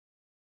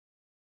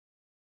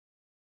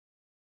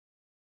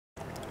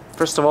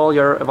First of all,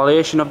 your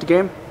evaluation of the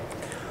game?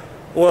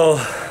 Well,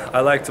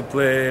 I like to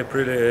play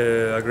pretty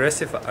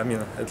aggressive. I mean,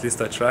 at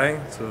least I'm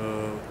trying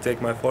to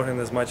take my forehand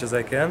as much as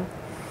I can.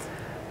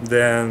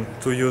 Then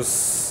to use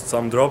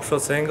some drop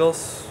shots,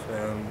 angles,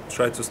 and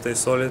try to stay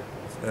solid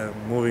and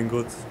moving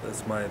good.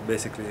 That's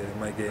basically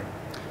my game.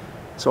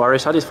 So are you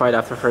satisfied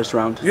after first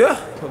round? Yeah,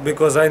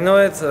 because I know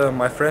it.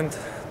 My friend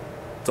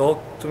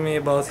talked to me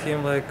about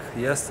him like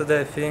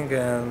yesterday, I think,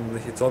 and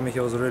he told me he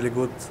was a really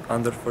good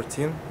under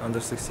 14,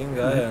 under 16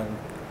 guy. And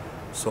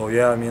so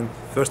yeah, I mean,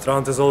 first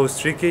round is always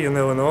tricky, you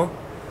never know.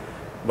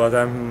 But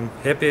I'm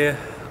happy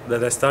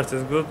that I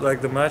started good,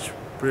 like the match,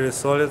 pretty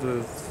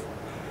solid.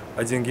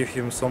 I didn't give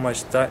him so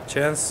much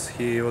chance.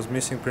 He was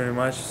missing pretty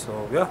much,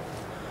 so yeah,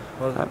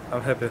 well,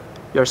 I'm happy.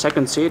 Your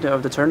second seed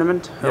of the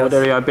tournament.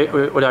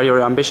 Yes. What are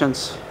your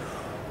ambitions?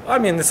 I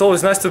mean, it's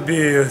always nice to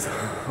be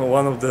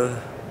one of the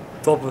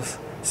top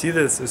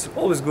seeders. It's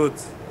always good.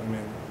 I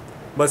mean,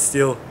 but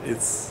still,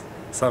 it's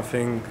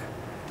something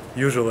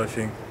usual. I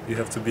think you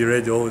have to be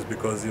ready always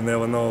because you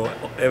never know.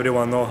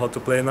 Everyone knows how to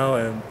play now,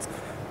 and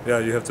yeah,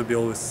 you have to be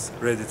always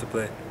ready to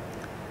play.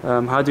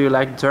 How do you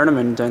like the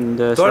tournament and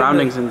the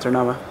surroundings in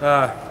Trnava?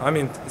 I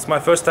mean, it's my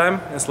first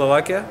time in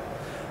Slovakia,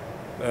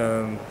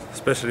 and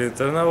especially in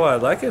Trnava. I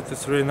like it.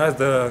 It's really nice.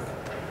 The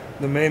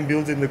main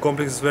building, the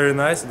complex is very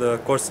nice. The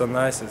courts are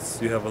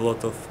nice. You have a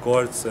lot of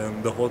courts,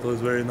 and the hotel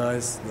is very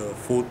nice. The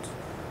food,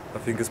 I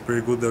think, is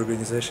pretty good. The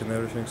organization,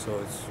 everything. So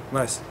it's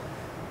nice.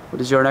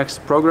 What is your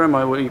next program?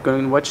 Are you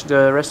going to watch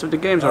the rest of the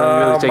games, or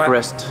will you take a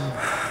rest?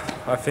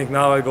 I think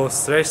now I go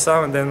stretch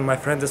some, and then my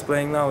friend is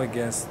playing now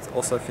against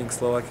also I think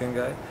Slovakian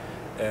guy,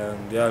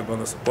 and yeah, I'm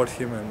gonna support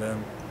him and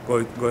then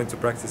going to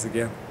practice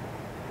again.